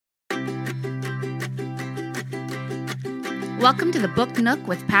Welcome to the Book Nook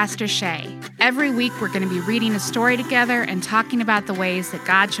with Pastor Shay. Every week we're going to be reading a story together and talking about the ways that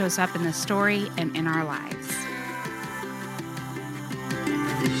God shows up in the story and in our lives.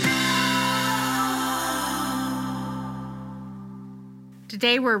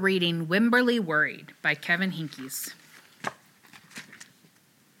 Today we're reading Wemberly Worried by Kevin Hinkes.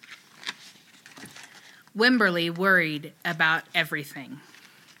 Wemberly worried about everything.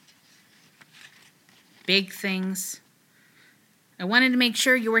 Big things. I wanted to make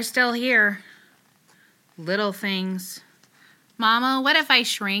sure you were still here. Little things. Mama, what if I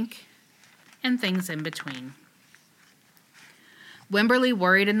shrink? And things in between. Wemberly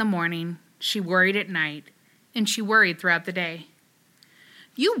worried in the morning, she worried at night, and she worried throughout the day.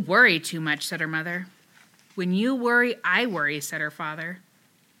 You worry too much, said her mother. When you worry, I worry, said her father.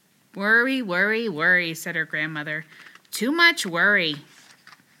 Worry, worry, worry, said her grandmother. Too much worry.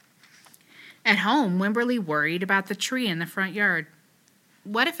 At home, Wemberly worried about the tree in the front yard.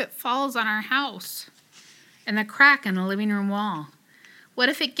 What if it falls on our house? And the crack in the living room wall? What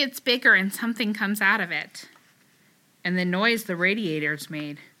if it gets bigger and something comes out of it? And the noise the radiators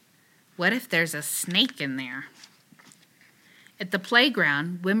made? What if there's a snake in there? At the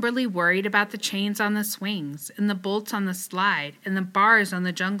playground, Wemberly worried about the chains on the swings, and the bolts on the slide, and the bars on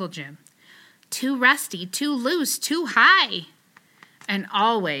the jungle gym. Too rusty, too loose, too high. And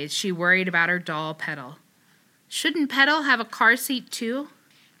always she worried about her doll, Petal. Shouldn't Petal have a car seat too?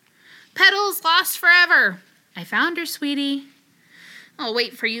 Petal's lost forever. I found her, sweetie. I'll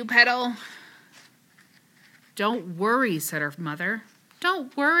wait for you, Petal. Don't worry, said her mother.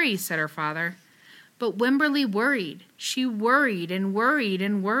 Don't worry, said her father. But Wemberly worried. She worried and worried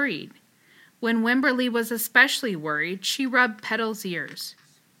and worried. When Wemberly was especially worried, she rubbed Petal's ears.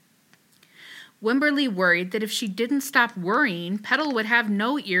 Wemberly worried that if she didn't stop worrying, Petal would have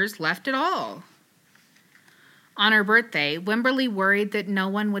no ears left at all. On her birthday, Wemberly worried that no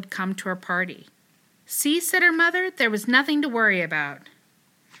one would come to her party. See, said her mother, there was nothing to worry about.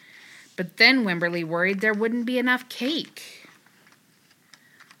 But then Wemberly worried there wouldn't be enough cake.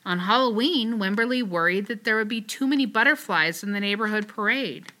 On Halloween, Wemberly worried that there would be too many butterflies in the neighborhood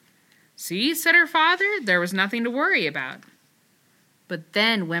parade. See, said her father, there was nothing to worry about. But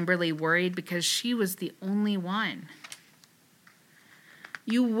then Wemberly worried because she was the only one.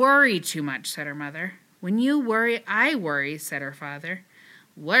 You worry too much, said her mother. When you worry, I worry, said her father.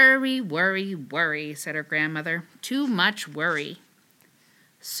 Worry, worry, worry, said her grandmother. Too much worry.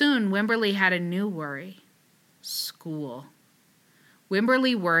 Soon Wemberly had a new worry. School.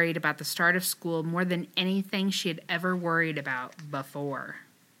 Wemberly worried about the start of school more than anything she had ever worried about before.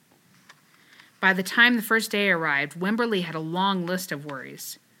 By the time the first day arrived, Wemberly had a long list of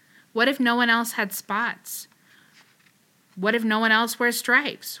worries. What if no one else had spots? What if no one else wears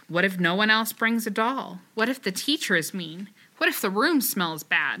stripes? What if no one else brings a doll? What if the teacher is mean? What if the room smells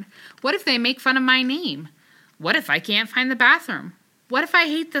bad? What if they make fun of my name? What if I can't find the bathroom? What if I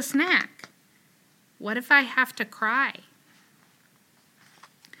hate the snack? What if I have to cry?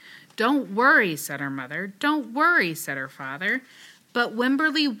 Don't worry, said her mother. Don't worry, said her father. But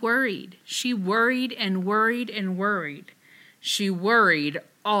Wemberly worried. She worried and worried and worried. She worried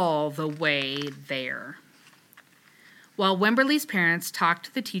all the way there. While Wemberly's parents talked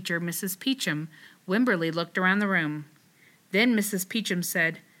to the teacher, Mrs. Peachum, Wemberly looked around the room. Then Mrs. Peachum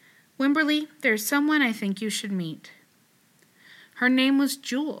said, Wemberly, there's someone I think you should meet. Her name was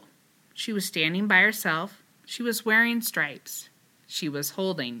Jewel. She was standing by herself. She was wearing stripes. She was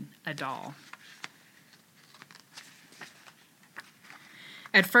holding a doll.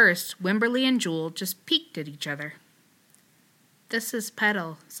 At first, Wemberly and Jewel just peeked at each other. This is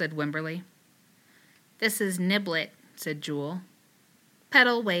Petal, said Wemberly. This is Niblet, said Jewel.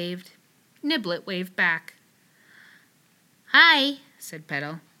 Petal waved. Niblet waved back. Hi, said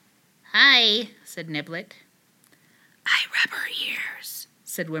Petal. Hi, said Niblet. I rub her ears,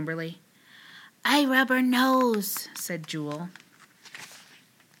 said Wemberly. I rub her nose, said Jewel.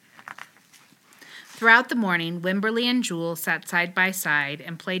 Throughout the morning, Wemberly and Jewel sat side by side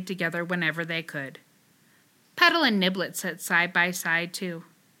and played together whenever they could. Petal and Niblet sat side by side, too.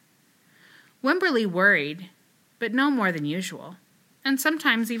 Wemberly worried, but no more than usual, and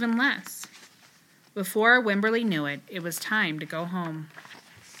sometimes even less. Before Wemberly knew it, it was time to go home.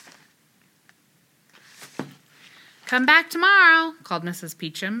 Come back tomorrow, called Mrs.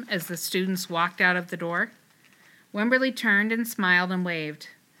 Peachum as the students walked out of the door. Wemberly turned and smiled and waved.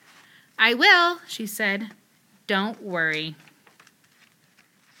 I will, she said. Don't worry.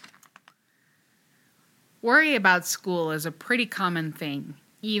 Worry about school is a pretty common thing,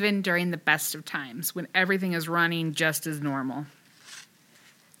 even during the best of times when everything is running just as normal.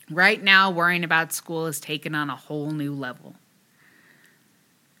 Right now, worrying about school is taken on a whole new level.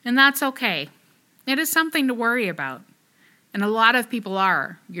 And that's okay. It is something to worry about. And a lot of people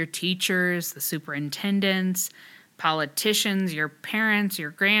are. Your teachers, the superintendents, politicians, your parents,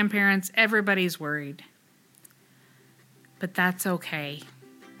 your grandparents, everybody's worried. But that's okay.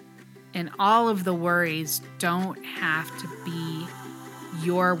 And all of the worries don't have to be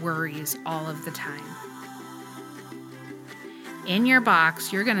your worries all of the time. In your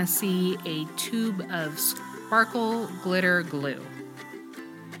box, you're going to see a tube of sparkle glitter glue.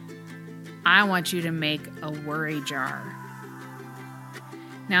 I want you to make a worry jar.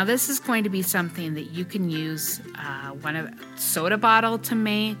 Now, this is going to be something that you can use a soda bottle to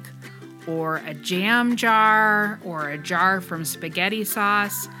make, or a jam jar, or a jar from spaghetti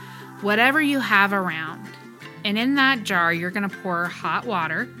sauce, whatever you have around. And in that jar, you're going to pour hot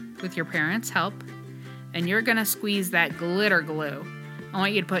water with your parents' help, and you're going to squeeze that glitter glue. I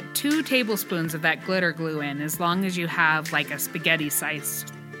want you to put 2 tablespoons of that glitter glue in, as long as you have like a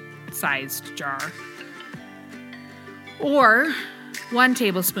spaghetti-sized jar. Or 1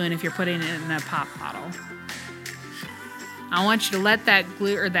 tablespoon if you're putting it in a pop bottle. I want you to let that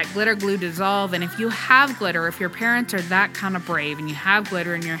glitter glue dissolve, and if you have glitter, if your parents are that kind of brave and you have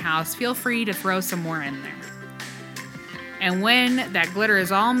glitter in your house, feel free to throw some more in there. And when that glitter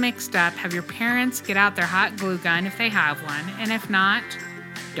is all mixed up, have your parents get out their hot glue gun if they have one, and if not,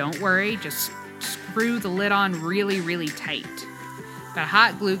 don't worry, just screw the lid on really, really tight. That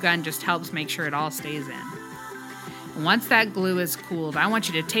hot glue gun just helps make sure it all stays in. And once that glue is cooled, I want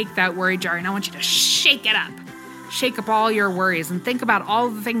you to take that worry jar and I want you to shake it up. Shake up all your worries and think about all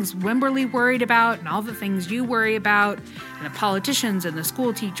the things Wemberly worried about and all the things you worry about, and the politicians and the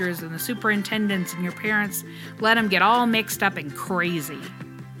school teachers and the superintendents and your parents. Let them get all mixed up and crazy.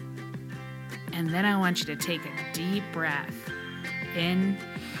 And then I want you to take a deep breath in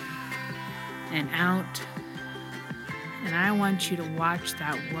and out. And I want you to watch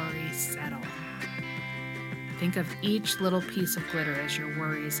that worry settle. Think of each little piece of glitter as your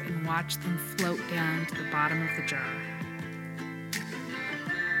worries and watch them float down to the bottom of the jar.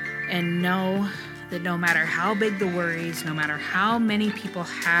 And know that no matter how big the worries, no matter how many people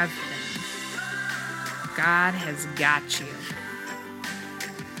have them, God has got you.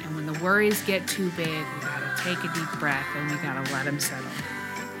 And when the worries get too big, we gotta take a deep breath and we gotta let them settle.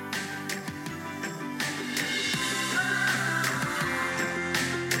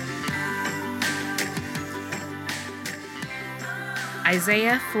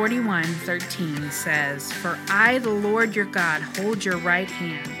 Isaiah 41:13 says, "For I, the Lord your God, hold your right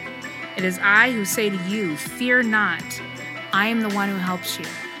hand. It is I who say to you, fear not. I am the one who helps you."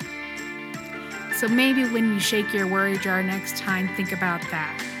 So maybe when you shake your worry jar next time, think about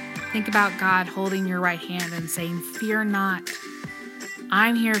that. Think about God holding your right hand and saying, fear not.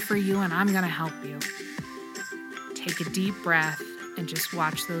 I'm here for you and I'm going to help you. Take a deep breath and just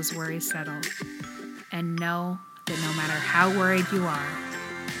watch those worries settle. And know that no matter how worried you are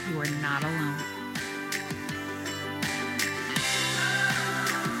not alone.